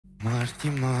Amarti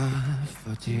ma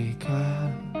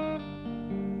fatica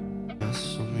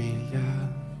assomiglia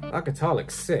That guitar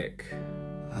looks sick.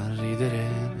 a ridere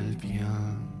nel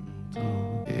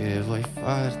pianto e vuoi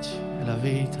farci la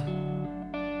vita.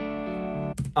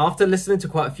 After listening to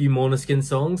quite a few Måneskin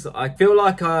songs, I feel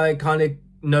like I kind of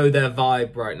know their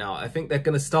vibe right now. I think they're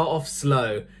going to start off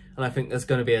slow, and I think there's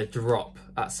going to be a drop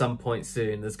at some point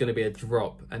soon. There's going to be a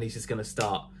drop, and he's just going to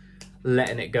start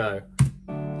letting it go.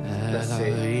 Let's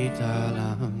see.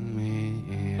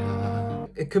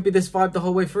 It could be this vibe the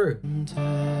whole way through.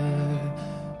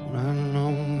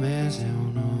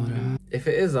 If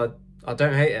it is, I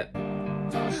don't hate it.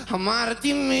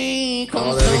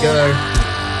 Oh, there we go.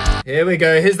 Here we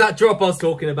go. Here's that drop I was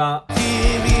talking about. I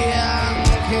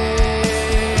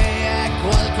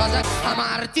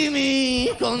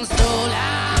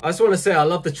just want to say I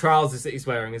love the trousers that he's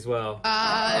wearing as well.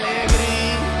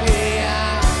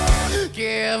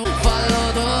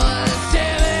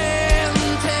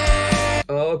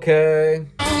 Okay.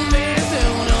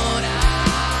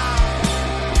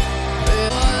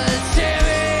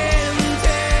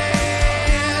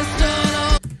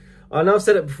 I know I've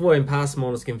said it before in past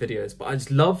Måneskin videos, but I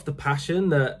just love the passion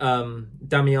that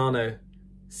Damiano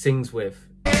sings with.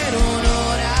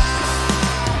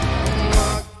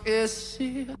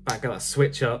 Back at that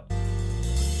switch up.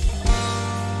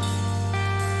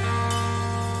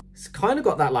 It's kind of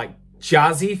got that like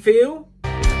jazzy feel.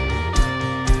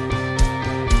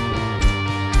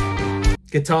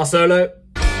 Guitar solo.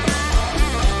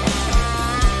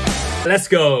 Let's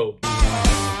go.